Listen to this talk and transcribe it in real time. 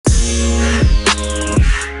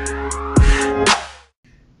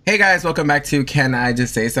Hey guys, welcome back to Can I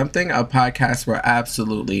Just Say Something, a podcast where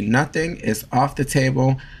absolutely nothing is off the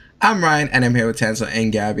table. I'm Ryan and I'm here with Tansel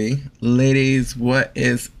and Gabby. Ladies, what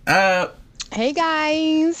is up? Hey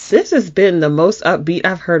guys. This has been the most upbeat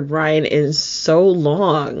I've heard Ryan in so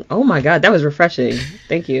long. Oh my god, that was refreshing.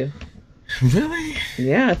 Thank you. Really?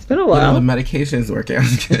 Yeah, it's been a while. All the medication's working.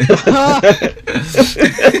 I'm kidding.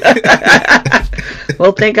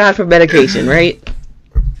 Well, thank God for medication, right?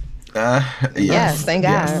 Yes, thank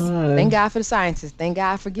God. Yes. Thank God for the scientists. Thank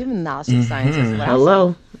God for giving the knowledge to the scientists.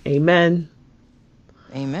 Hello. Amen.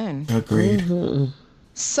 Amen. Agreed. Mm-hmm.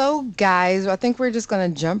 So, guys, I think we're just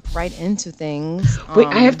going to jump right into things. Wait,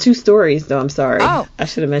 I have two stories, though. I'm sorry. Oh. I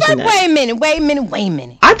should have mentioned that. Wait a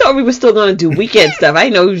minute. I thought we were still going to do weekend stuff. I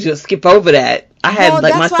didn't know we was just skip over that. I had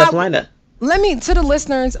my stuff lined up. To the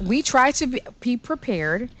listeners, we try to be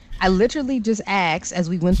prepared. I literally just asked as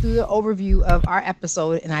we went through the overview of our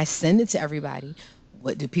episode, and I send it to everybody.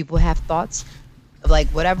 What do people have thoughts? Like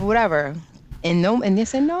whatever. And they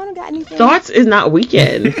said no, I don't got anything. Thoughts is not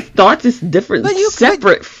weekend. Thoughts is different,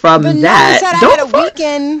 separate from but that. No, I had a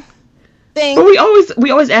weekend thing. But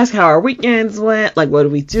we always ask how our weekends went. Like, what do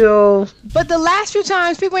we do? But the last few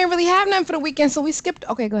times, people ain't really have nothing for the weekend, so we skipped.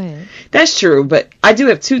 Okay, go ahead. That's true, but I do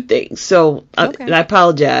have two things. So, okay. And I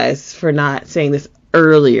apologize for not saying this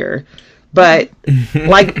earlier, but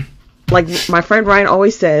like my friend Ryan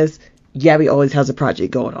always says, Gabby always has a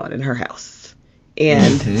project going on in her house,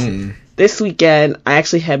 and this weekend I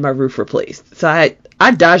actually had my roof replaced. So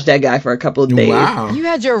I dodged that guy for a couple of days. Wow. You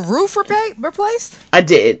had your roof replaced? I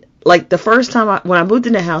did. Like the first time when I moved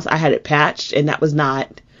in the house, I had it patched, and that wasn't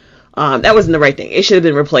the right thing. It should have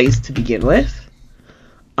been replaced to begin with.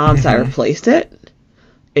 So I replaced it.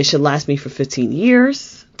 It should last me for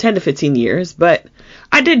 10 to 15 years, but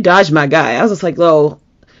I did dodge my guy. I was just like, well,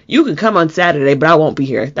 you can come on Saturday, but I won't be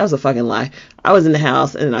here. That was a fucking lie. I was in the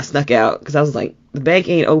house and then I snuck out because I was like, the bank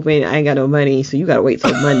ain't open. I ain't got no money, so you got to wait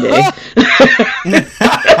till Monday.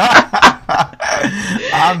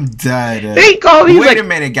 I'm done. He called me. Wait a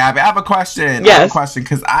minute, Gabby. I have a question. Yes. I have a question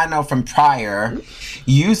because I know from prior,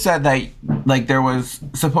 you said that like there was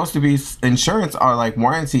supposed to be insurance or like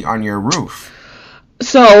warranty on your roof.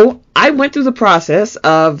 So I went through the process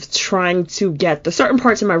of trying to get the certain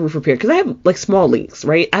parts of my roof repaired because I have like small leaks,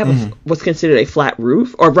 right? I have what's considered a flat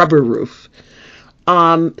roof or rubber roof.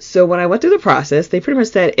 So when I went through the process, they pretty much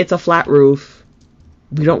said it's a flat roof.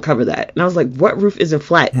 We don't cover that. And I was like, what roof isn't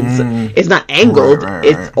flat? It's not angled. Right.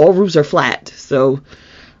 It's all roofs are flat. So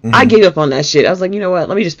I gave up on that shit. I was like, you know what?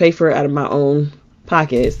 Let me just pay for it out of my own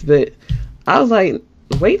pockets. But I was like,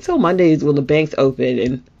 wait till Mondays when the bank's open.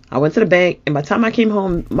 And I went to the bank, and by the time I came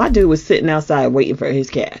home, my dude was sitting outside waiting for his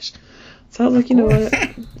cash. So I was like, you know what?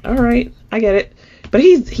 All right, I get it. But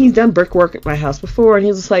he's done brickwork at my house before, and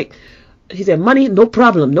he was just like, he said, money, no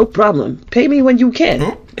problem. Pay me when you can.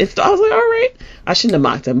 And so I was like, all right. I shouldn't have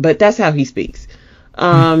mocked him, but that's how he speaks.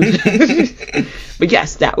 But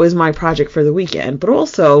yes, that was my project for the weekend. But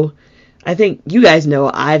also, I think you guys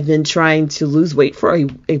know I've been trying to lose weight for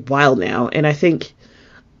a while now, and I think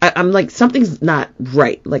I'm like, something's not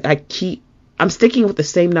right. Like I'm sticking with the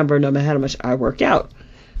same number no matter how much I work out.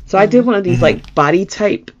 So I did one of these like body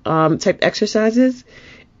type exercises.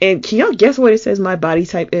 And can y'all guess what it says my body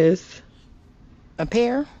type is? A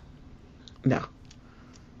pear? No.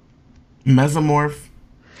 Mesomorph.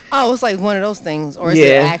 Oh, it's like one of those things. Or is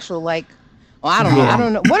it actual like, I don't know. I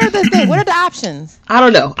don't know. What are the things? What are the options? I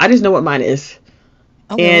don't know. I just know what mine is.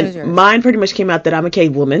 Okay, and mine pretty much came out that I'm a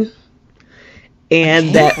cave woman. And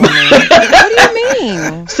that what do you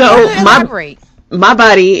mean? So my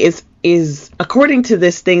body is according to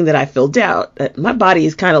this thing that I filled out, that my body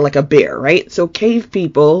is kind of like a bear, right? So cave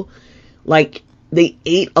people, like, they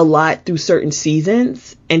ate a lot through certain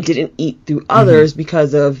seasons and didn't eat through others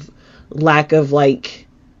because of lack of like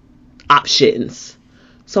options.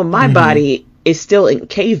 So my body is still in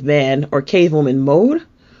caveman or cavewoman mode.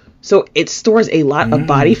 So it stores a lot of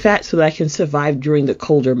body fat so that I can survive during the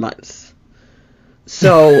colder months.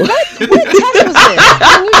 So what test was this?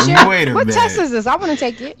 Can you share? Wait a what minute. test is this? I want to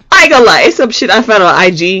take it. I ain't gonna lie, it's some shit I found on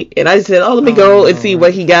IG, and I said, oh, let me go and see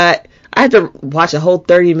what he got. I had to watch a whole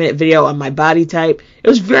 30-minute video on my body type. It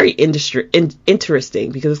was very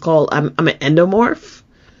interesting because it's called I'm an endomorph.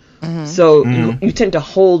 So you tend to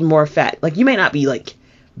hold more fat. Like, you may not be like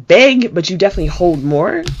big, but you definitely hold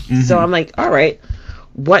more. So I'm like, all right,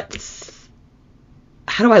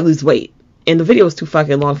 how do I lose weight? And the video was too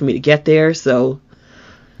fucking long for me to get there, so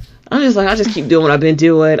I'm just like, I'll just keep doing what I've been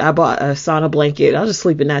doing. I bought a sauna blanket. I'll just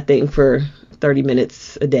sleep in that thing for 30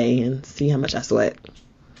 minutes a day and see how much I sweat.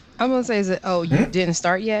 I'm gonna say, you didn't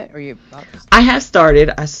start yet, or you? I have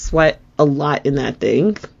started. I sweat a lot in that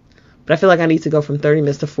thing. But I feel like I need to go from 30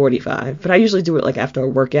 minutes to 45. But I usually do it like after a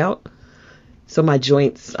workout, so my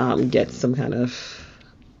joints get some kind of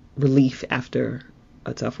relief after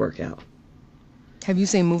a tough workout. Have you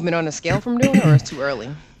seen movement on the scale from doing it, or it's too early?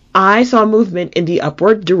 I saw movement in the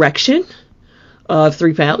upward direction of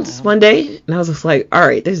 3 pounds one day, and I was just like, all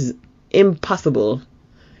right, this is impossible,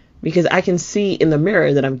 because I can see in the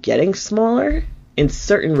mirror that I'm getting smaller in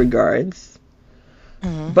certain regards,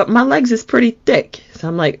 but my legs is pretty thick, so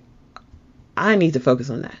I'm like, I need to focus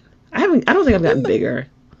on that. I don't think I've gotten bigger.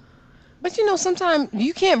 But sometimes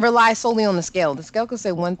you can't rely solely on the scale. The scale could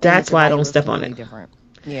say one thing. That's why I don't step on it. Different.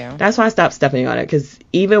 Yeah. That's why I stopped stepping on it, because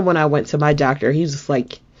even when I went to my doctor, he was just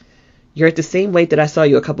like, you're at the same weight that I saw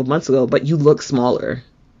you a couple months ago, but you look smaller.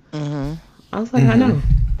 I was like, I know.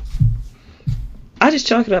 I just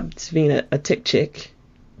chalk it up to being a thick chick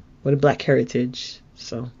with a black heritage.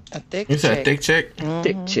 So a thick You chick. said thick chick?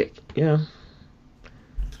 Thick chick, yeah.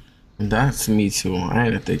 That's me too. I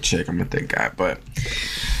ain't a thick chick. I'm a thick guy, but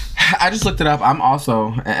I just looked it up. I'm also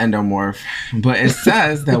an endomorph, but it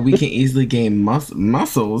says that we can easily gain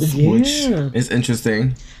muscles, which is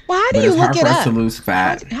interesting. Well, how do But you it's look hard it for us up? to lose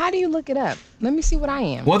fat. How do you look it up? Let me see what I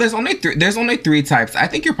am. Well, there's only three types. I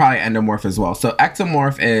think you're probably endomorph as well. So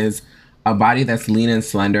ectomorph is a body that's lean and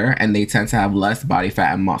slender, and they tend to have less body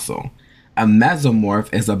fat and muscle. A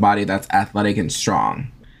mesomorph is a body that's athletic and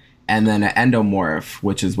strong. And then an endomorph,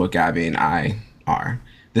 which is what Gabby and I are.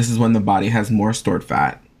 This is when the body has more stored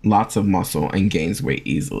fat, lots of muscle, and gains weight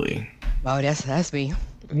easily. Oh, that's me.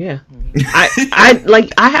 Yeah.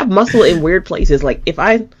 I have muscle in weird places. Like, if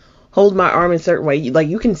I hold my arm in a certain way, like,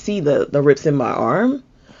 you can see the rips in my arm,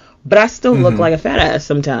 but I still look like a fat ass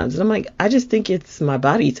sometimes. And I'm like, I just think it's my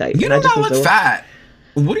body type. You do not look fat.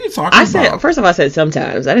 What are you talking about? First of all, I said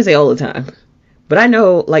sometimes. I didn't say all the time. But I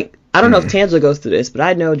know, like, I don't know if Tangela goes through this, but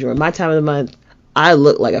I know during my time of the month, I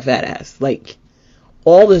look like a fat ass. Like,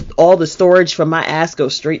 all the storage from my ass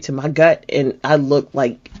goes straight to my gut, and I look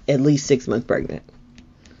like at least 6 months pregnant.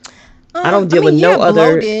 I don't deal with no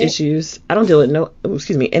other issues. I don't deal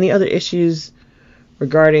with any other issues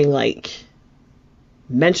regarding, like,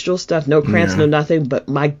 menstrual stuff, no cramps, no nothing, but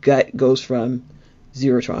my gut goes from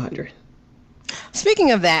 0 to 100.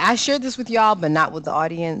 Speaking of that, I shared this with y'all, but not with the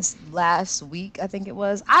audience. Last week, I think it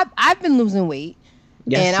was. I've been losing weight,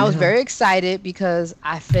 and I was very excited because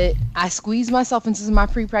I squeezed myself into my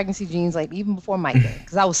pre-pregnancy jeans, like even before Micah,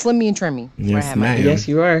 because I was slimmy and trimmy. Yes, ma'am. Yes,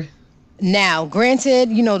 you are. Now, granted,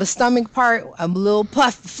 the stomach part, I'm a little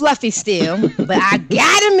fluffy still, but I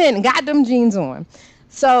got them jeans on.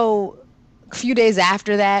 So a few days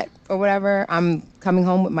after that or whatever, I'm coming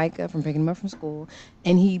home with Micah from picking him up from school,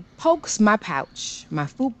 and he pokes my pouch, my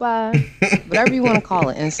fupa, whatever you want to call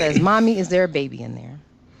it, and says, "Mommy, is there a baby in there?"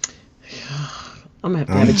 I'm going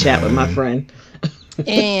to have a chat with my friend.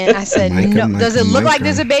 And I said, "No. Does it look like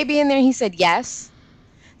there's a baby in there?" He said, "Yes."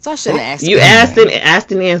 So I shouldn't ask. You asked and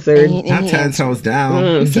answered. I'm 10 toes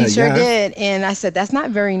down. He sure did. And I said, "That's not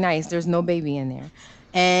very nice. There's no baby in there."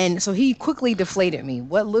 And so he quickly deflated me.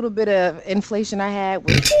 What little bit of inflation I had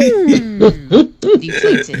was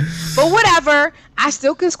deflated. But whatever. I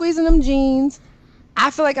still can squeeze in them jeans.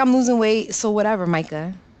 I feel like I'm losing weight. So whatever,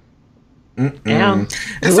 Micah.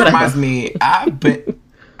 This reminds me, I've been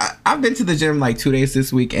to the gym like 2 days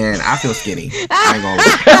this week, and I feel skinny. I ain't gonna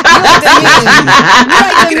lie.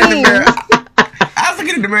 I was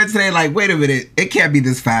looking in the mirror today, like, wait a minute, it can't be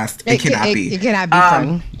this fast. It cannot be. It cannot be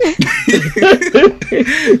funny.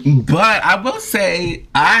 But I will say,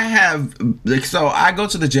 I go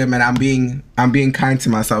to the gym, and I'm being kind to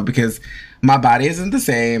myself because my body isn't the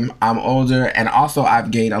same. I'm older, and also I've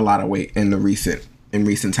gained a lot of weight in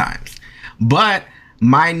recent times. But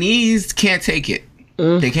my knees can't take it.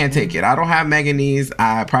 They can't take it. I don't have mega knees.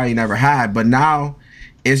 I probably never had, but now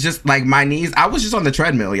it's just like my knees. I was just on the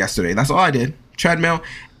treadmill yesterday. That's all I did. Treadmill.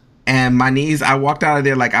 And my knees, I walked out of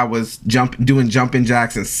there like I was doing jumping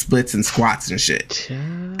jacks and splits and squats and shit.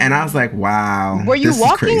 And I was like, wow. Were you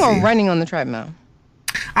walking or running on the treadmill?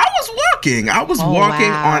 I was walking.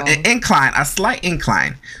 On an incline, a slight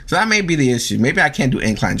incline. So that may be the issue. Maybe I can't do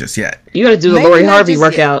incline just yet. You got to do the Lori Harvey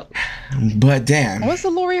workout. But damn. What's the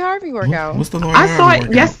Lori Harvey workout? What's the Lori Harvey workout? I saw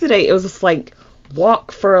it yesterday. It was just like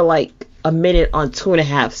walk for like a minute on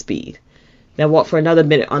 2.5 speed. Then walk for another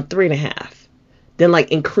minute on 3.5. Then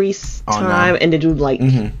like increase time and then do like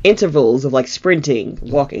intervals of like sprinting,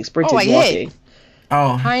 walking. Walking.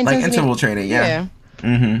 Oh, like interval training, yeah.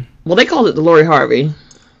 Well, they called it the Lori Harvey.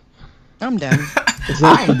 I'm done.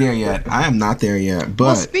 I ain't there yet. I am not there yet,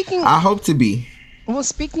 but I hope to be. Well,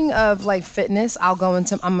 speaking of like fitness, I'm gonna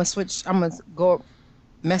go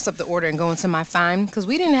mess up the order and go into my find, because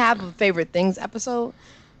we didn't have a favorite things episode.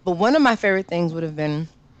 But one of my favorite things would have been,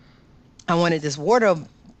 I wanted this water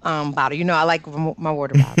bottle. You know, I like my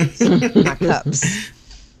water bottles, my cups.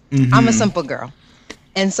 Mm-hmm. I'm a simple girl.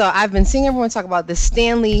 And so I've been seeing everyone talk about the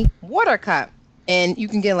Stanley water cup. And you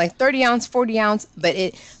can get like 30 ounce, 40 ounce, but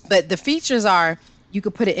the features are you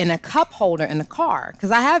could put it in a cup holder in the car.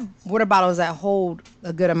 Because I have water bottles that hold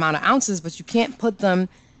a good amount of ounces, but you can't put them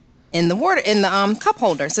in the cup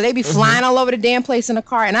holder. So they be flying all over the damn place in the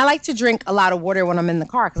car. And I like to drink a lot of water when I'm in the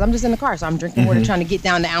car because I'm just in the car. So I'm drinking water trying to get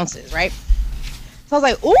down the ounces, right? So I was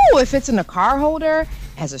like, ooh, if it's in a car holder,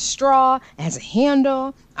 it has a straw, it has a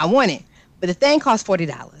handle, I want it. But the thing costs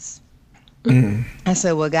 $40. I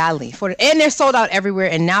said, well, golly, and they're sold out everywhere.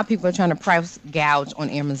 And now people are trying to price gouge on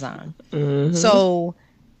Amazon. So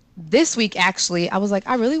this week, actually, I was like,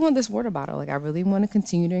 I really want this water bottle. Like, I really want to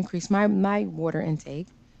continue to increase my water intake.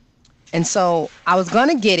 And so I was going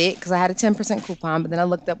to get it because I had a 10% coupon, but then I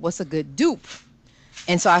looked up what's a good dupe.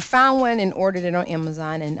 And so I found one and ordered it on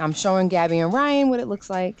Amazon, and I'm showing Gabby and Ryan what it looks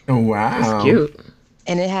like. Oh, wow. That's cute.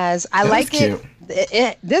 And it has, I like it.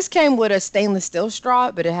 This came with a stainless steel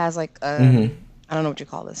straw, but it has like a, I don't know what you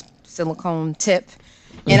call this, silicone tip.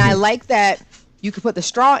 And I like that you could put the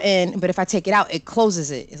straw in, but if I take it out, it closes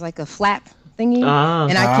it. It's like a flap thingy.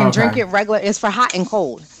 And I can drink it regular. It's for hot and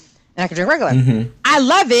cold. And I can drink regular. I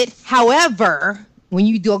love it. However, when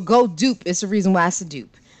you go dupe, it's the reason why it's a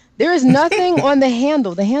dupe. There is nothing on the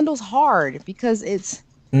handle. The handle's hard because it's,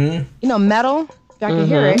 metal. I can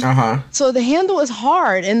hear it. So the handle is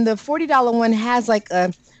hard, and the $40 one has like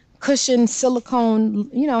a cushion silicone,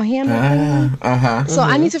 handle. So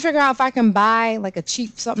I need to figure out if I can buy like a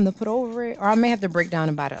cheap something to put over it, or I may have to break down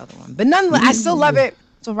and buy the other one. But nonetheless, I still love it.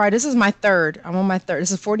 So far, this is my third. I'm on my third.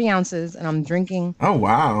 This is 40 ounces, and I'm drinking. Oh,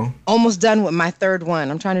 wow. Almost done with my third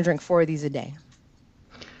one. I'm trying to drink 4 of these a day.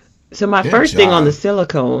 So my first thing on the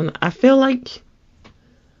silicone, I feel like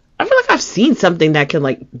I've seen something that can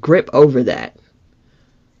like grip over that.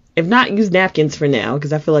 If not, use napkins for now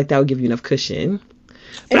because I feel like that would give you enough cushion.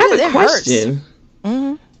 But I have a question.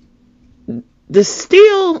 The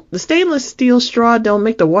stainless steel straw don't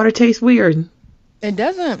make the water taste weird. It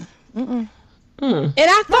doesn't. And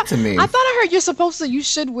I thought I heard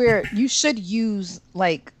you should use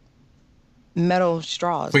like metal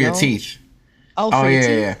straws for your teeth. Oh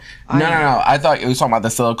yeah. No. I thought you were talking about the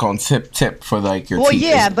silicone tip for like your teeth. Well,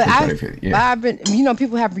 yeah, but I've been,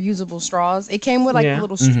 people have reusable straws. It came with like a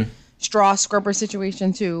little straw scrubber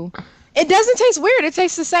situation too. It doesn't taste weird. It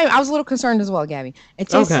tastes the same. I was a little concerned as well, Gabby. It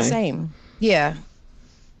tastes the same. Yeah.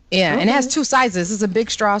 And it has 2 sizes. It's a big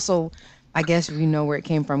straw, so I guess we know where it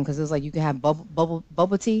came from because it's like you can have bubble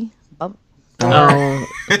tea.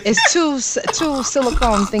 It's two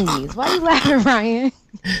silicone thingies. Why are you laughing, Ryan?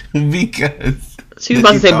 Because she was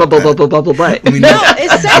about to say bubble butt.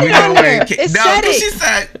 It said it on there. It said it. She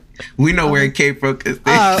said we know where it came from because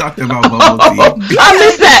they talked about bubble tea. I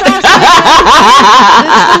missed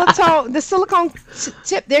that. The silicone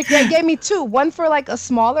tip. They gave me 2. One for like a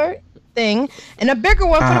smaller thing and a bigger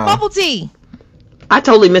one for the bubble tea. I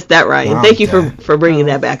totally missed that, Ryan. Thank you for bringing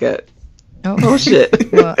that back up. Oh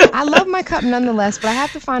shit. Well, I love my cup nonetheless, but I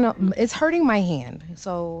have to find out. It's hurting my hand.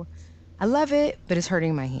 So I love it, but it's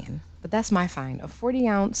hurting my hand. But that's my find. A 40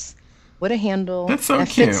 ounce with a handle that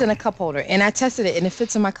fits in a cup holder. And I tested it and it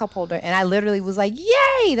fits in my cup holder. And I literally was like,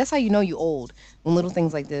 yay! That's how you know you old. When little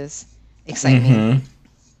things like this excite me.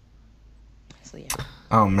 So yeah.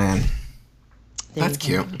 Oh man. That's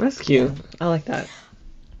cute. That's cute. I like that.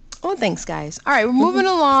 Well, thanks guys. All right, we're moving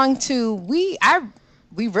along to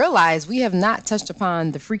we realize we have not touched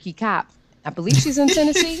upon the freaky cop. I believe she's in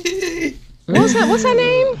Tennessee. What's her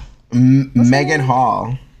name? Megan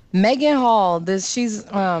Hall. Megan Hall. She's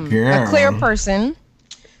a clear person.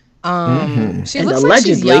 She looks like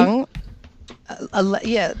she's young.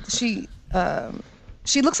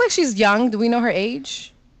 She looks like she's young. Do we know her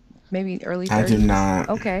age? Maybe early 30s? I do not.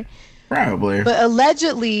 Okay. Probably. But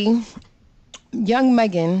allegedly, young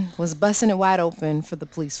Megan was busting it wide open for the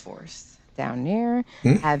police force down there,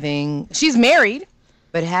 she's married,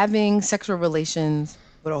 but having sexual relations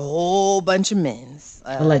with a whole bunch of men.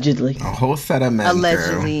 Allegedly. A whole set of men.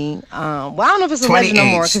 Allegedly. Well, I don't know if it's alleged no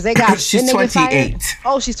more because they got. She's 28.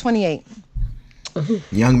 Oh, she's 28.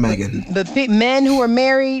 Young Megan. But men who are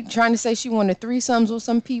married trying to say she wanted threesomes with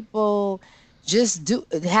some people, just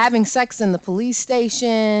having sex in the police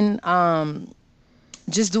station,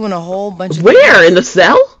 just doing a whole bunch of. Where in the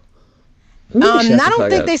cell? I don't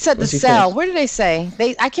think they said the cell. Where did they say?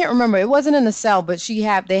 I can't remember. It wasn't in the cell, but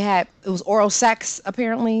it was oral sex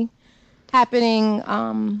apparently happening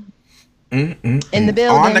in the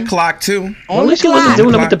building. On the clock too. Only she wasn't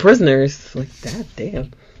doing it with the prisoners. Like that,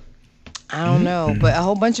 damn. I don't know, but a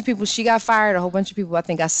whole bunch of people, she got fired. A whole bunch of people, I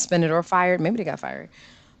think, got suspended or fired. Maybe they got fired.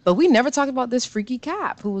 But we never talked about this freaky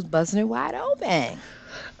cop who was busting it wide open.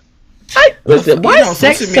 Listen, why is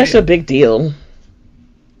sex such a big deal?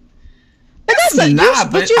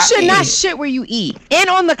 But you should not shit where you eat. And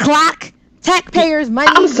on the clock, taxpayers' money.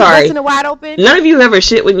 I'm sorry. Busting it wide open. None of you ever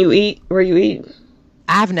shit when you eat where you eat?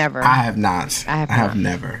 I've never. I have not. I have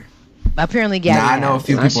never. Apparently, Gabby. I know a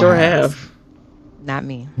few people. I sure have. Not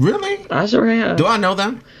me. Really? I sure have. Do I know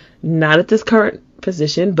them? Not at this current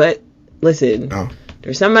position, but listen,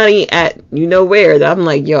 there's somebody at you know where that I'm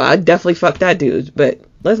like, yo, I definitely fucked that dude. But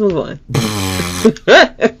let's move on.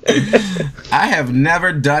 I have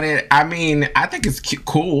never done it. I mean, I think it's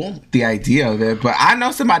cool, the idea of it, but I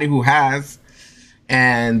know somebody who has,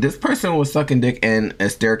 and this person was sucking dick in a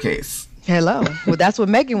staircase. Hello. Well, that's what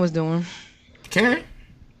Megan was doing. Okay.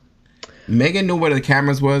 Megan knew where the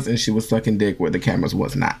cameras was, and she was sucking dick where the cameras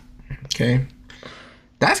was not. Okay.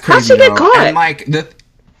 That's crazy. How'd she get caught? And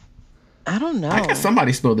I don't know. I guess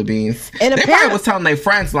somebody spilled the beans. And they probably was telling their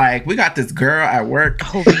friends, like, we got this girl at work.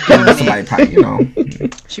 Oh, somebody probably, you know.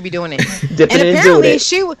 She be doing it. And apparently,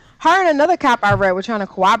 her and another cop I read were trying to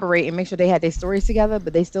cooperate and make sure they had their stories together,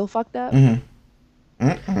 but they still fucked up. Mm-hmm.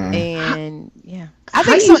 And yeah, I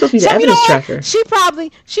think so. Supposed to be the evidence tracker. She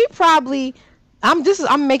probably.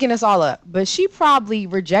 I'm making this all up, but she probably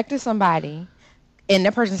rejected somebody. And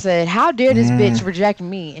that person said, "How dare this bitch reject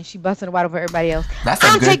me?" And she busted it wide over everybody else.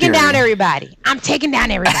 I'm taking down everybody.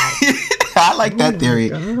 I like that theory.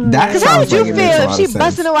 Because how would you feel if she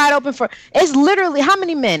busted it wide open for? It's literally how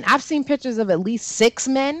many men? I've seen pictures of at least 6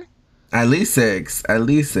 men. At least six.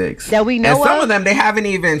 That we know and some of them, they haven't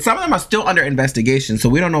even. Some of them are still under investigation, so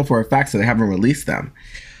we don't know for a fact, so they haven't released them.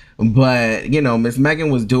 But, you know, Miss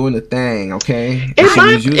Megan was doing the thing, okay?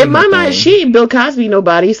 In my mind, she ain't Bill Cosby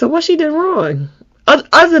nobody, so what she did wrong?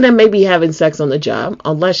 Other than maybe having sex on the job,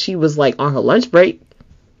 unless she was, like, on her lunch break.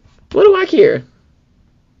 What do I care?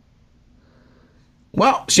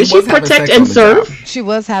 Well, did she protect and serve? She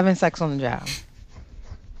was having sex on the job.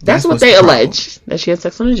 That's what they allege, that she had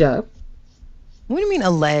sex on the job. What do you mean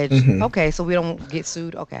allege? Mm-hmm. Okay, so we don't get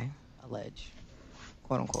sued? Okay. Allege.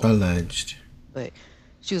 Quote, unquote. Alleged. But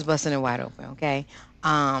she was busting it wide open, okay?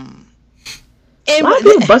 A lot of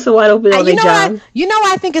people busting wide open on their job. You know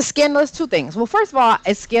what I think is scandalous? 2 things. Well, first of all,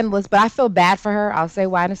 it's scandalous, but I feel bad for her. I'll say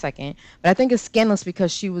why in a second. But I think it's scandalous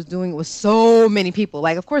because she was doing it with so many people.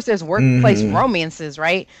 Like, of course, there's workplace romances,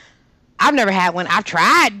 right? I've never had one. I've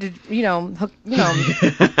tried to,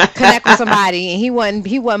 connect with somebody, and he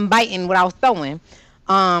wasn't biting what I was throwing.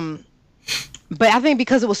 But I think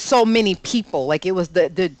because it was so many people, like it was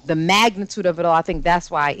the magnitude of it all. I think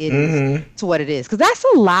that's why it is to what it is. Because that's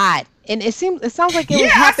a lot, and it sounds like it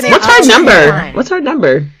was happening. What's her number? What's her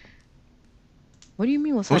number? What do you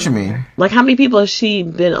mean? What you mean? Like, how many people has she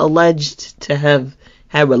been alleged to have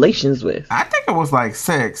had relations with? I think it was like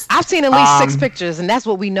 6. I've seen at least 6 pictures, and that's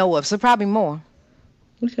what we know of. So probably more.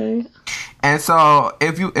 Okay. And so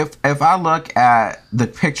if I look at the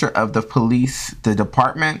picture of the police, the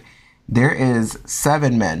department, there is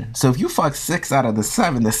 7 men. So if you fuck 6 out of the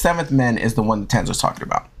 7, the 7th man is the one that Tanzer's talking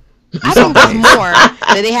about. I think there's more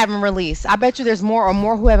that they haven't released. I bet you there's more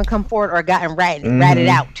who haven't come forward or gotten ratted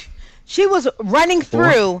out. She was running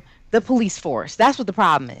through the police force. That's what the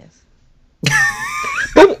problem is.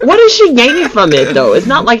 But what is she gaining from it, though? It's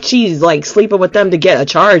not like she's like sleeping with them to get a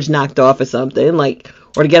charge knocked off or something, like,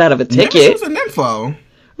 or to get out of a ticket. Maybe she was an info.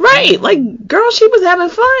 Right, like, girl, she was having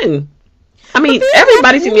fun. I mean,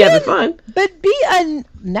 everybody seemed to be having fun. But be a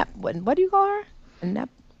what do you call her? A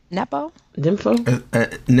nepo? Nympho?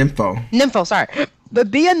 Nympho, sorry.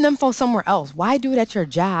 But be a nympho somewhere else. Why do it at your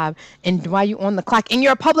job and why you on the clock? And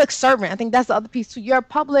you're a public servant. I think that's the other piece too. You're a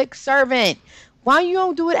public servant. Why you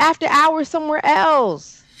don't do it after hours somewhere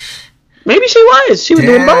else? Maybe she was. She was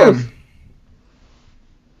doing both.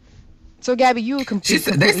 So, Gabby, you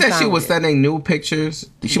completely. They said she was sending nude pictures.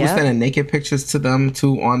 She was sending naked pictures to them,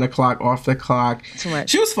 too, on the clock, off the clock. Too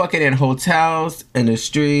much. She was fucking in hotels, in the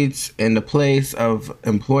streets, in the place of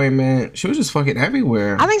employment. She was just fucking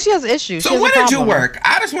everywhere. I think she has issues. So, when did you work?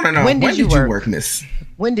 I just want to know. When did you work, miss?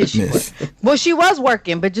 When did she work? Well, she was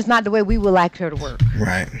working, but just not the way we would like her to work.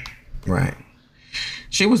 Right.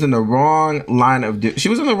 She was in the wrong line of she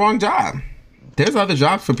was in the wrong job. There's other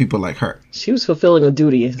jobs for people like her. She was fulfilling a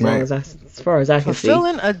duty as far as I can see.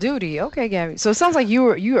 Fulfilling a duty. Okay, Gabby. So it sounds like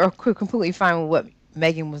you are completely fine with what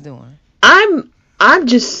Megan was doing. I'm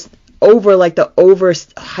just over like the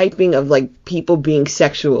hyping of like people being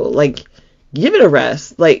sexual. Like, give it a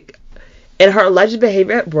rest. Like, in her alleged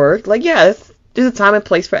behavior at work, like, yes, there's a time and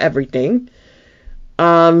place for everything.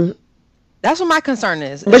 That's what my concern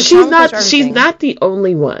is. But she's not the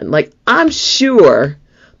only one. Like, I'm sure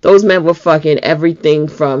those men were fucking everything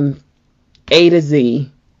from A to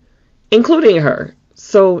Z, including her.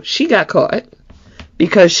 So she got caught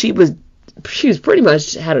because she was pretty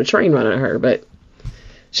much had a train run on her. But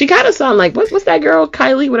she kind of sounded like, what's that girl,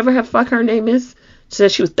 Kylie, whatever her fuck her name is? She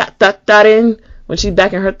said she was that in when she's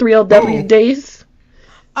back in her 3LW days.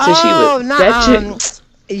 So she was that chick.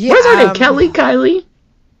 Yeah, where's her name? Kylie?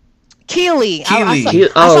 Keely. I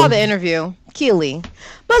saw the interview. Keely.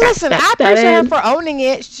 But listen, I appreciate her for owning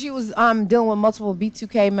it. She was dealing with multiple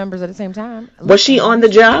B2K members at the same time. Was she on the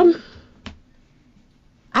job?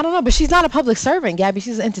 I don't know, but she's not a public servant, Gabby.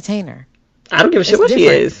 She's an entertainer. I don't give a shit what she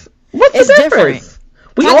is. What's the difference?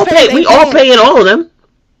 We all paying all of them.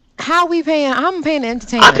 How we paying? I'm paying the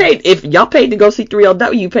entertainer. I paid. If y'all paid to go see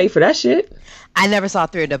 3LW, you paid for that shit. I never saw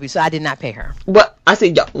 3LW, so I did not pay her. What I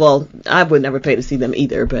said, well, I would never pay to see them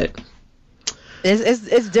either, but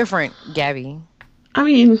it's different, Gabby. I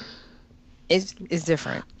mean, it's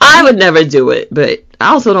different. I would never do it, but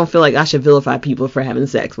I also don't feel like I should vilify people for having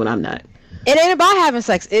sex when I'm not. It ain't about having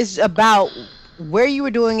sex. It's about where you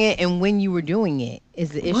were doing it and when you were doing it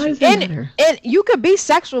is the issue. Why does that matter? And you could be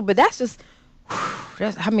sexual, but that's just.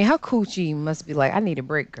 I mean, her coochie must be like, I need a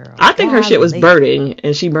break, girl. I think her shit was burning,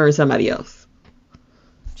 and she burned somebody else.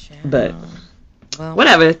 But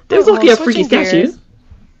whatever. There's looking at freaky statue.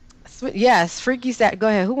 Yes, freaky statue. Go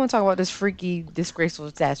ahead. Who want to talk about this freaky, disgraceful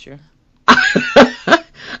statue? I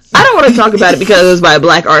don't want to talk about it because it was by a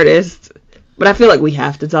black artist, but I feel like we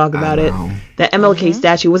have to talk about it. That MLK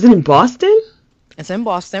statue, was it in Boston? It's in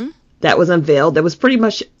Boston. That was unveiled. That was pretty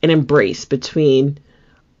much an embrace between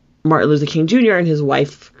Martin Luther King Jr. and his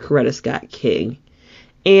wife, Coretta Scott King.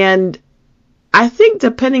 And I think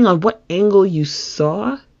depending on what angle you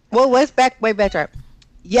saw. Well, let's backtrack.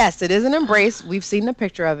 Yes, it is an embrace. We've seen the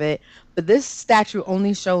picture of it. But this statue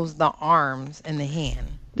only shows the arms and the hand.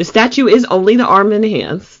 The statue is only the arm and the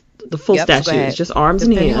hands. The full statue is just arms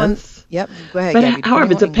and hands. Go ahead, but Gabby.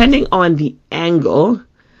 However, depending on the angle,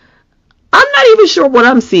 I'm not even sure what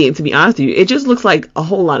I'm seeing, to be honest with you. It just looks like a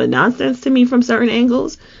whole lot of nonsense to me from certain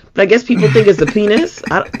angles. But I guess people think it's the penis.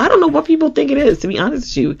 I don't know what people think it is, to be honest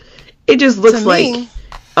with you. It just looks like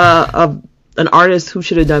an artist who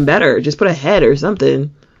should have done better. Just put a head or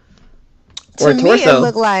something. Or a torso. To me, it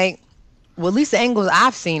looked like, well, at least the angles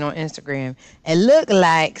I've seen on Instagram, it looked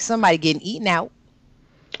like somebody getting eaten out.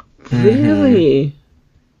 Really?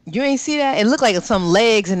 You ain't see that? It looked like some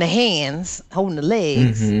legs and the hands holding the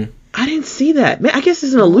legs. I didn't see that. Man, I guess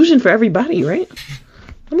it's an illusion for everybody, right?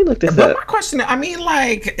 Let me look this up. My question, I mean,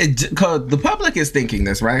 like, cause the public is thinking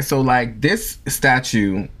this, right? So, like, this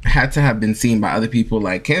statue had to have been seen by other people.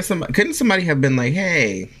 Like, couldn't somebody have been like,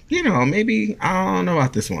 hey, you know, maybe I don't know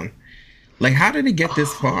about this one. Like, how did it get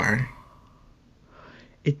this far?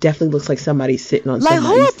 It definitely looks like somebody's sitting on like,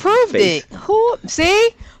 somebody's who approved face. it? Who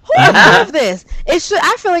approved this?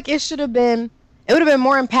 I feel like it should have been. It would have been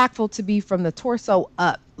more impactful to be from the torso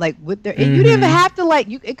up, like with their. You didn't even have to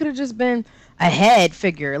it could have just been a head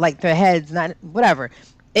figure, like the head's not whatever.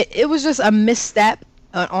 It was just a misstep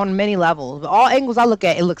on many levels. But all angles I look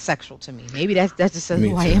at, it looks sexual to me. Maybe that's just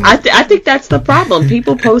who I am. I think that's the problem.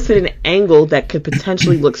 People posted an angle that could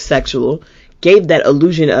potentially look sexual, gave that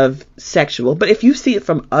illusion of sexual. But if you see it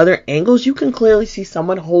from other angles, you can clearly see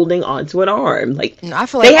someone holding onto an arm. Like, I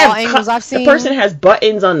feel like all angles I've seen, the person has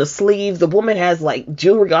buttons on the sleeves. The woman has like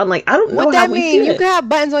jewelry on. Like, I don't know what how that we mean. see You it. can have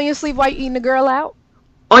buttons on your sleeve while you're eating the girl out.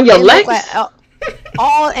 On your legs.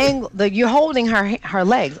 All angle. You're holding her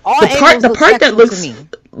legs. The part that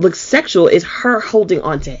looks sexual is her holding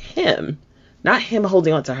onto him, not him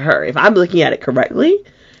holding onto her. If I'm looking at it correctly,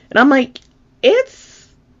 and I'm like, they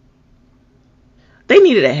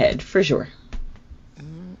needed a head for sure.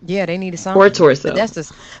 Yeah, they needed something. Or a torso. But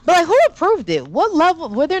like, who approved it? What level?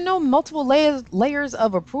 Were there no multiple layers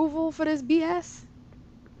of approval for this BS?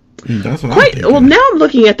 That's what I'm thinking. Well, now I'm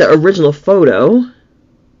looking at the original photo.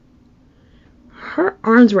 Her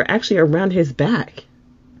arms were actually around his back.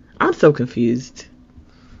 I'm so confused.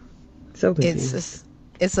 It's a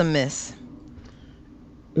miss.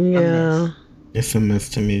 Yeah. It's a miss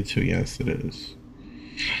to me too. Yes, it is.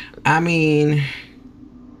 I mean,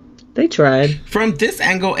 they tried. From this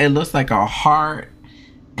angle, it looks like a heart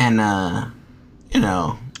and you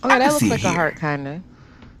know. Oh, that looks like a heart, kind of.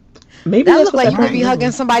 Maybe that looks like he would be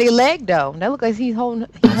hugging somebody's leg, though. That looks like he's hugging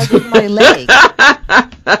somebody's leg.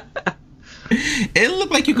 It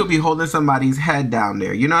looked like you could be holding somebody's head down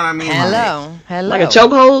there. You know what I mean? Hello. Like a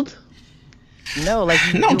chokehold? No,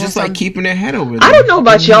 just like keeping their head over there. I don't know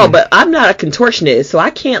about y'all, but I'm not a contortionist, so I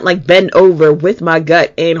can't like bend over with my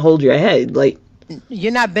gut and hold your head. Like,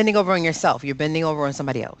 You're not bending over on yourself. You're bending over on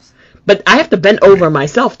somebody else. But I have to bend over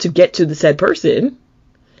myself to get to the said person.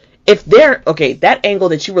 If they're okay, that angle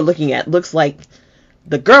that you were looking at looks like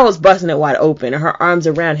the girl is busting it wide open and her arms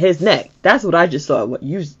around his neck. That's what I just saw. What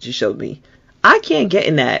you just showed me. I can't get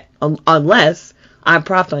in that unless I'm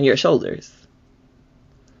propped on your shoulders.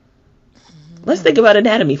 Let's think about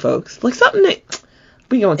anatomy, folks. Like something that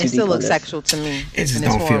we going too deep. It still looks sexual to me. It just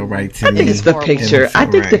don't feel right to me. I think it's the picture. I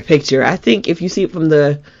think the picture. I think if you see it from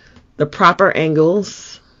the proper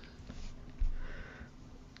angles,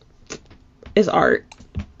 it's art.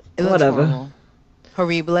 It whatever.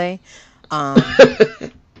 Horrible.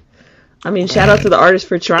 I mean, shout out to the artist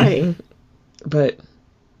for trying, but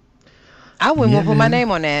I wouldn't want to put my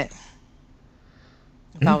name on that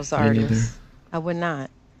if I was the artist. I would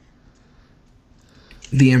not.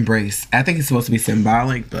 The embrace. I think it's supposed to be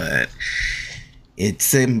symbolic, but it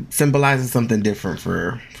symbolizes something different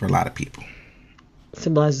for a lot of people.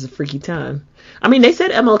 Symbolizes a freaky time. I mean, they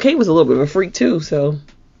said MLK was a little bit of a freak too, so.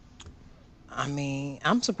 I mean,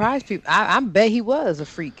 I'm surprised people. I bet he was a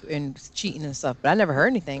freak and cheating and stuff, but I never heard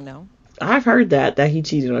anything though. I've heard that he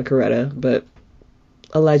cheated on Coretta, but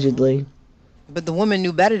allegedly. But the woman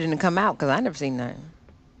knew better than to come out because I never seen nothing.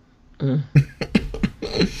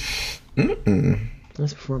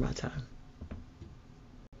 That's before my time.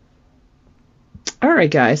 All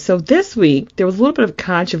right, guys. So this week there was a little bit of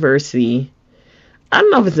controversy. I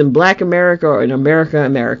don't know if it's in Black America or in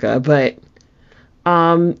America, but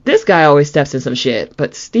this guy always steps in some shit.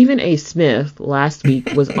 But Stephen A. Smith last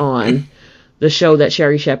week was on the show that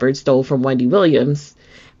Sherry Shepherd stole from Wendy Williams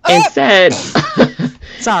and said,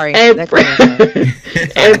 sorry, and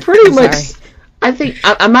pretty much, I think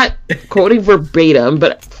I'm not quoting verbatim,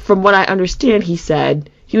 but from what I understand, he said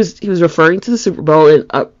he was referring to the Super Bowl and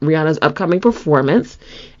Rihanna's upcoming performance,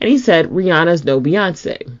 and he said Rihanna's no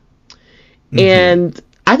Beyonce. Mm-hmm. And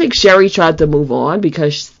I think Sherry tried to move on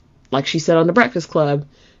because, like she said on The Breakfast Club,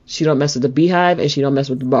 she don't mess with the Beehive and she don't mess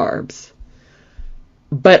with the Barbs.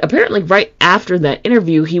 But apparently right after that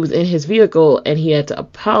interview, he was in his vehicle and he had to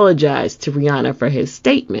apologize to Rihanna for his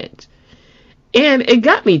statement. And it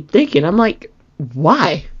got me thinking, I'm like,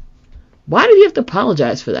 why? Why did he have to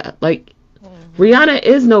apologize for that? Like, Rihanna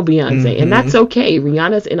is no Beyonce, and that's okay.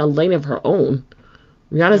 Rihanna's in a lane of her own.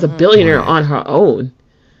 Rihanna's a billionaire on her own.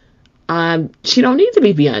 She don't need to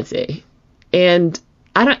be Beyonce. And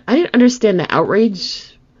I didn't understand the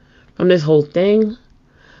outrage from this whole thing.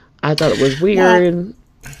 I thought it was weird.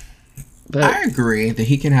 But I agree that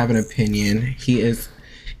he can have an opinion. He is,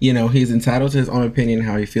 he's entitled to his own opinion,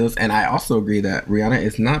 how he feels. And I also agree that Rihanna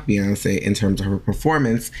is not Beyonce in terms of her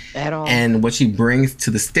performance at all and what she brings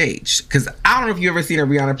to the stage. Because I don't know if you ever seen a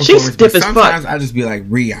Rihanna performance, she's stiff but sometimes fuck. I just be like,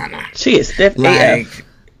 Rihanna. She is stiff AF.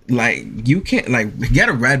 Like you can't get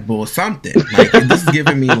a Red Bull or something. Like this is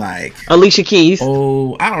giving me like Alicia Keys.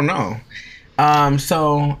 Oh, I don't know.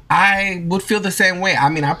 So I would feel the same way. I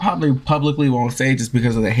mean, I probably publicly won't say just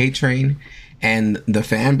because of the hate train and the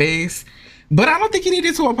fan base, but I don't think he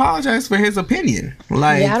needed to apologize for his opinion.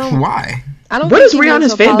 Like, why? I don't. What is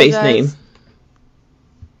Rihanna's fan base name?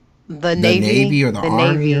 The Navy or the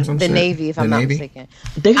Army or something. The Navy, if I'm not mistaken.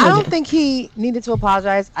 I don't think he needed to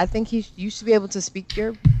apologize. I think you should be able to speak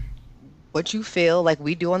what you feel like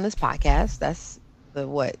we do on this podcast. That's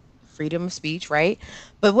the freedom of speech, right?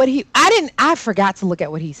 But I forgot to look at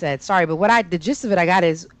what he said. Sorry, but the gist of it I got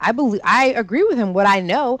is I agree with him. What I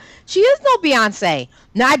know, she is no Beyonce.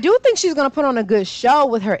 Now I do think she's gonna put on a good show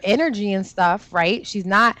with her energy and stuff, right? She's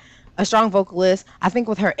not a strong vocalist. I think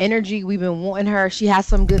with her energy, we've been wanting her. She has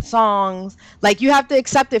some good songs. Like, you have to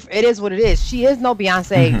accept it. It is what it is. She is no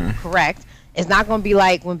Beyonce, correct? It's not going to be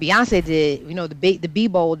like when Beyonce did, the B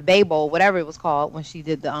Bowl, the Bay Bowl, whatever it was called when she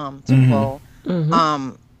did the Super Bowl.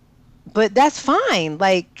 But that's fine.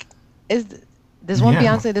 Like, there's one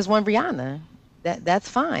Beyonce, there's one Rihanna. That's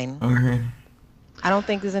fine. Okay. I don't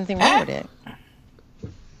think there's anything wrong with it.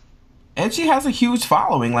 And she has a huge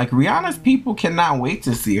following. Like, Rihanna's people cannot wait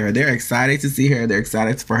to see her. They're excited to see her. They're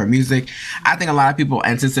excited for her music. I think a lot of people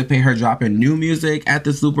anticipate her dropping new music at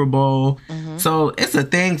the Super Bowl. So it's a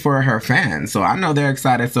thing for her fans. So I know they're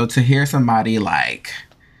excited. So to hear somebody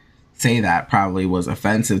say that probably was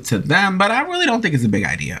offensive to them. But I really don't think it's a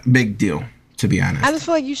big deal, to be honest. I just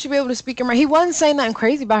feel like you should be able to speak her mind. He wasn't saying nothing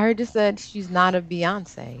crazy about her. Just said she's not a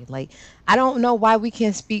Beyonce. Like, I don't know why we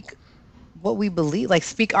can't speak what we believe, like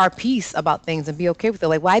speak our piece about things and be okay with it.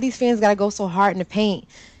 Like, why these fans gotta go so hard in the paint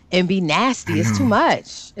and be nasty? It's too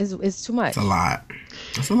much. It's too much. It's a lot.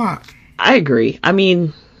 It's a lot. I agree. I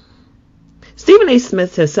mean, Stephen A.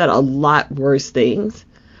 Smith has said a lot worse things,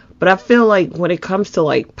 But I feel like when it comes to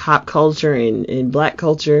like pop culture and black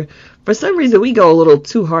culture, for some reason we go a little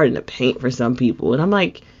too hard in the paint for some people. And I'm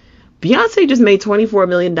like, Beyonce just made $24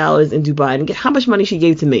 million in Dubai, and how much money she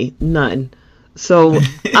gave to me? None. So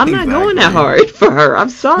I'm not going that hard for her.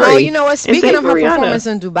 I'm sorry. Well, you know what? Speaking of her Rihanna. performance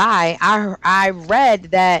in Dubai, I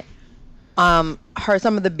read that her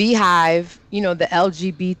some of the Beehive, you know, the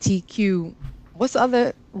LGBTQ, what's the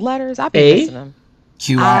other letters? I've been missing them.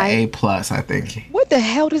 QIA plus, I think. What the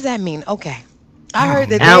hell does that mean? Okay, I heard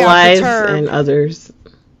that they allies are perturbed. and others.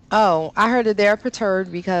 Oh, I heard that they're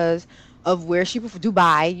perturbed because of where she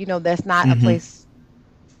Dubai. You know, that's not a place.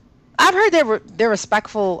 I've heard they're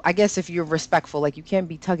respectful. I guess if you're respectful, like you can't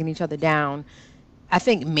be tugging each other down. I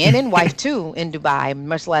think man and wife too in Dubai,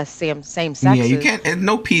 much less same sex. Yeah, you can't. And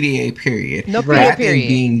no PDA period. No PDA period.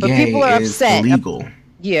 Being but gay people are is upset. illegal.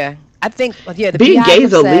 Yeah, I think. Yeah, the being gay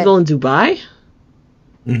is illegal in Dubai.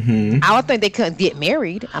 I don't think they couldn't get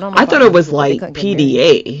married. I don't know. I thought it was like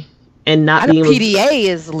PDA and not being PDA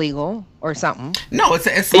is illegal or something. No, it's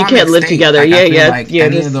an Islamic you can't live state. together. Like, Yeah.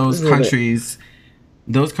 Any of those countries.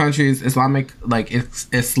 Those countries, Islamic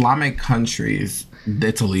countries,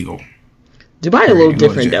 it's illegal. Dubai a little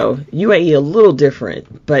different though. UAE a little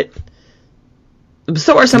different, but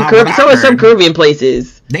so are some Caribbean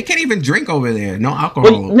places. They can't even drink over there. No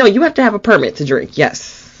alcohol. Well, no, you have to have a permit to drink.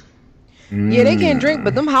 Yes. Yeah, they can't drink,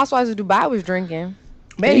 but them housewives of Dubai was drinking.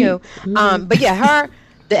 But anywho, but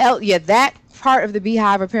yeah, that part of the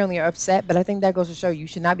Beehive apparently are upset. But I think that goes to show you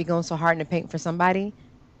should not be going so hard in the paint for somebody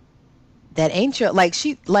that ain't your,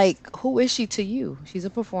 who is she to you? She's a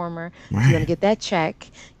performer. Right. She's gonna get that check.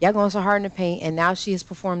 Y'all going so hard in the paint, and now she has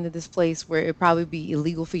performed at this place where it'd probably be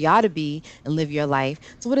illegal for y'all to be and live your life.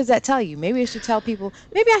 So what does that tell you? Maybe it should tell people,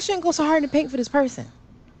 maybe I shouldn't go so hard in the paint for this person.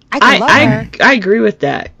 I agree with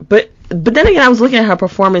that. But then again, I was looking at her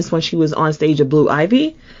performance when she was on stage at Blue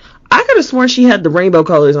Ivy. I could have sworn she had the rainbow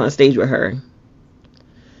colors on stage with her.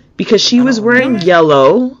 Because she was wearing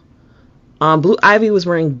yellow. Blue Ivy was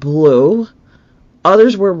wearing blue.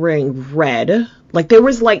 Others were wearing red. Like, there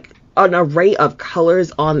was, like, an array of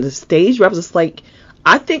colors on the stage where I was just like,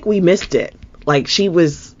 I think we missed it. Like, she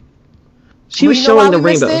was showing the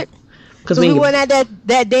rainbow. Because we weren't at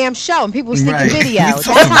that damn show and people were sneaking videos.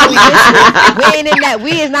 That's how we missed it.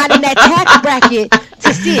 We is not in that tax bracket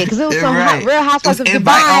to see it. Because it was some Real Housewives of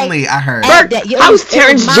Dubai. Only, I heard. How was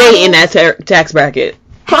Terrence J in that tax bracket?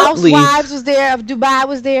 Housewives was there, of Dubai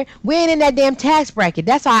was there. We ain't in that damn tax bracket.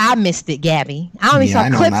 That's how I missed it, Gabby. I only saw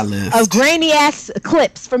clips of grainy ass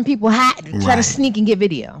clips from people trying to sneak and get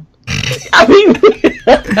video. I mean,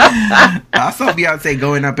 I saw Beyonce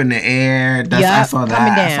going up in the air. I saw that.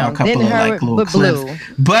 Coming down. I saw a couple of little clips. Blue.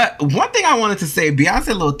 But one thing I wanted to say, Beyonce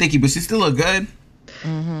a little thicky, but she still look good.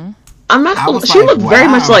 Mm-hmm. I'm not. She looked very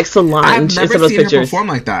much like Solange in some of those pictures. Her perform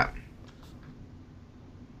like that.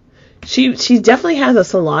 She definitely has a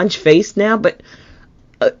Solange face now, but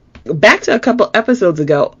back to a couple episodes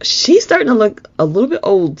ago, she's starting to look a little bit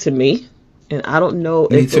old to me, and I don't know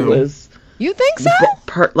if it was. You think so?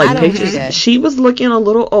 Pictures. She was looking a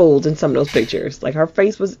little old in some of those pictures. Like her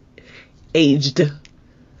face was aged.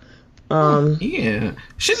 Yeah,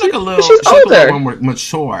 she looks a little. She's older. Looks a little more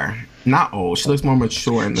mature. Not old. She looks more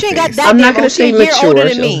mature in the face. I'm not gonna say mature. She ain't older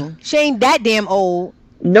than me. She ain't that damn old.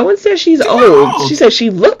 No one says she's old. She said she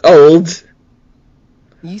looked old.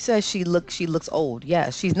 You said she looks old. Yeah,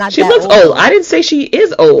 she's not. She looks old. I didn't say she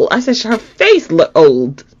is old. I said her face looked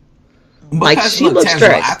old. Because she looks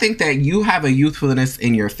stressed. I think that you have a youthfulness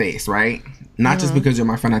in your face, right? Not just because you're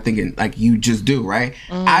my friend. I think like you just do, right?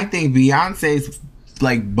 I think Beyonce's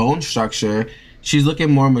like bone structure, she's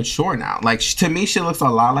looking more mature now. Like to me, she looks a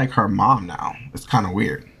lot like her mom now. It's kind of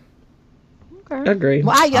weird. Okay. Agree.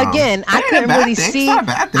 Well, I couldn't really see.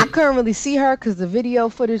 I couldn't really see her because the video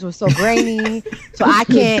footage was so grainy. So I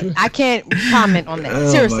can't comment on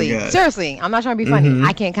that. Seriously, I'm not trying to be funny.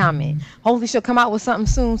 I can't comment. Hopefully, she'll come out with something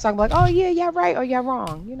soon, so I'm like, oh yeah, y'all right or y'all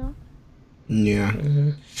wrong, you know? Yeah.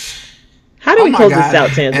 How do we close this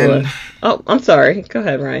out, Tangela? Oh, I'm sorry. Go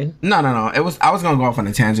ahead, Ryan. No. I was gonna go off on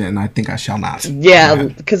a tangent, and I think I shall not. Yeah,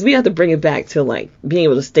 because we have to bring it back to like being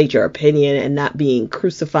able to state your opinion and not being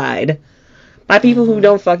crucified by people who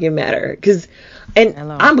don't fucking matter.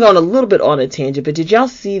 I'm going a little bit on a tangent, but did y'all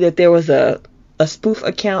see that there was a spoof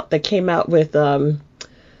account that came out with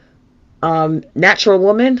Natural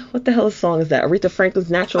Woman? What the hell song is that? Aretha Franklin's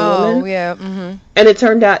Natural Woman? Oh, yeah. Mm-hmm. And it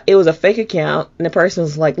turned out it was a fake account, and the person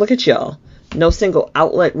was like, look at y'all. No single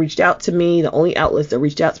outlet reached out to me. The only outlets that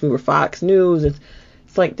reached out to me were Fox News. It's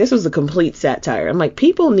like, this was a complete satire. I'm like,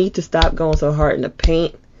 people need to stop going so hard in the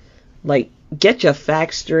paint. Like, get your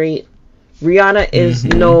facts straight. Rihanna is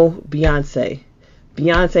no Beyonce.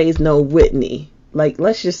 Beyonce's no Whitney. Like,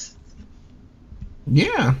 let's just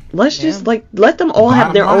like let them all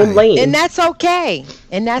have their own lane, and that's okay.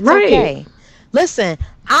 Okay. Listen,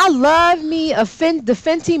 I love me the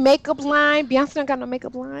Fenty makeup line. Beyonce don't got no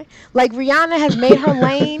makeup line. Like, Rihanna has made her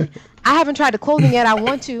lane. I haven't tried the clothing yet. I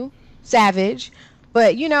want to. Savage.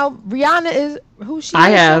 But, you know, Rihanna is who she is.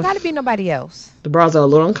 She don't got to be nobody else. The bras are a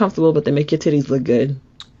little uncomfortable, but they make your titties look good.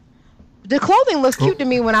 The clothing looks cute to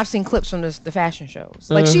me when I've seen clips from the fashion shows.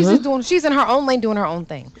 Like, she's in her own lane doing her own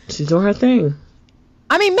thing. She's doing her thing.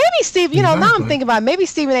 I mean, maybe Steve, you know, now I'm thinking about it, maybe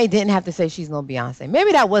Stephen A. didn't have to say she's no Beyonce.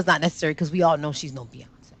 Maybe that was not necessary because we all know she's no Beyonce.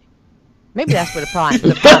 Maybe that's where the problem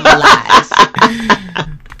lies.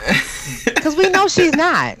 Because we know she's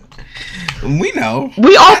not. We know.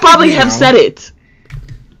 We all probably have said it.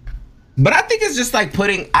 But I think it's just like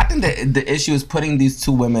I think the issue is putting these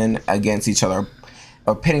two women against each other,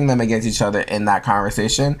 or pitting them against each other in that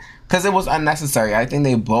conversation, because it was unnecessary. I think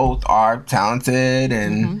they both are talented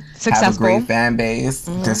and have a great fan base.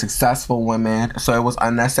 They're successful women, so it was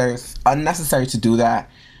unnecessary to do that.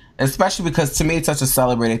 Especially because, to me, it's such a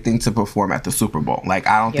celebrated thing to perform at the Super Bowl. Like,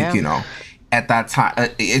 I don't think, you know, at that time,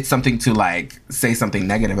 it's something to, like, say something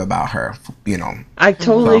negative about her, you know. I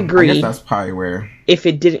totally agree. I guess that's probably where... If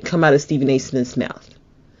it didn't come out of Stephen A. Smith's mouth.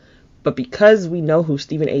 But because we know who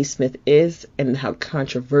Stephen A. Smith is and how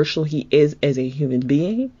controversial he is as a human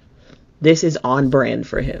being, this is on brand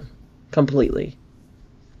for him. Completely.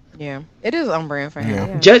 Yeah, it is on brand for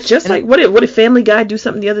him. Yeah. Just like, what did Family Guy do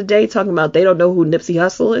something the other day talking about they don't know who Nipsey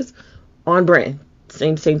Hussle is? On brand.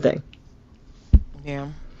 Same thing. Yeah.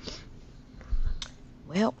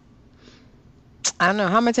 Well, I don't know.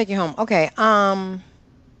 How am I taking you home? Okay. Land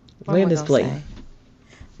this plane.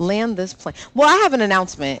 Land this plane. Well, I have an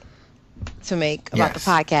announcement to make about the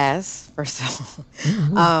podcast, first of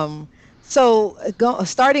all. So,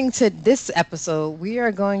 starting to this episode, we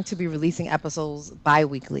are going to be releasing episodes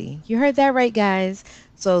bi-weekly. You heard that right, guys?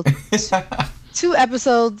 So, 2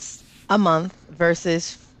 episodes a month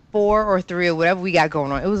versus 4 or 3 or whatever we got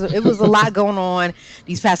going on. It was a lot going on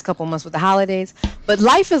these past couple months with the holidays. But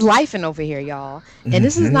life is lifing over here, y'all. And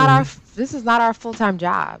this is not our full-time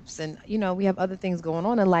jobs. And, you know, we have other things going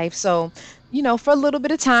on in life. So, you know, for a little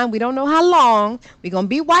bit of time, we don't know how long, we're going to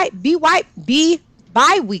be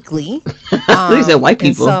bi-weekly. You said white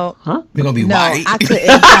people. So, We're going to be white. I couldn't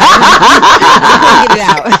get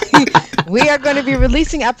it out. We are going to be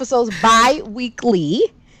releasing episodes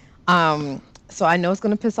bi-weekly. So I know it's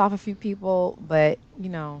going to piss off a few people, but, you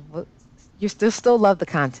know, you still love the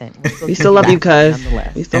content. We still love you, cuz.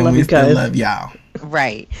 We still love y'all.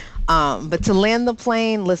 Right. But to land the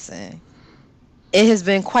plane, listen, it has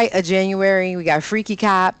been quite a January. We got freaky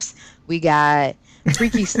cops. We got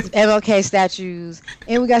freaky MLK statues,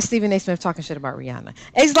 and we got Stephen A. Smith talking shit about Rihanna.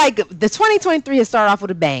 It's like the 2023 has started off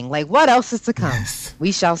with a bang. Like, what else is to come? Yes.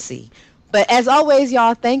 We shall see. But as always,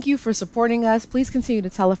 y'all, thank you for supporting us. Please continue to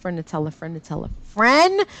tell a friend to tell a friend to tell a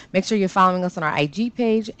friend. Make sure you're following us on our IG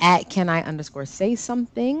page at @CanI_say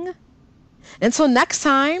something. Until next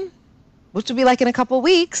time, which will be like in a couple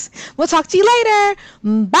weeks, we'll talk to you later.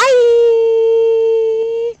 Bye.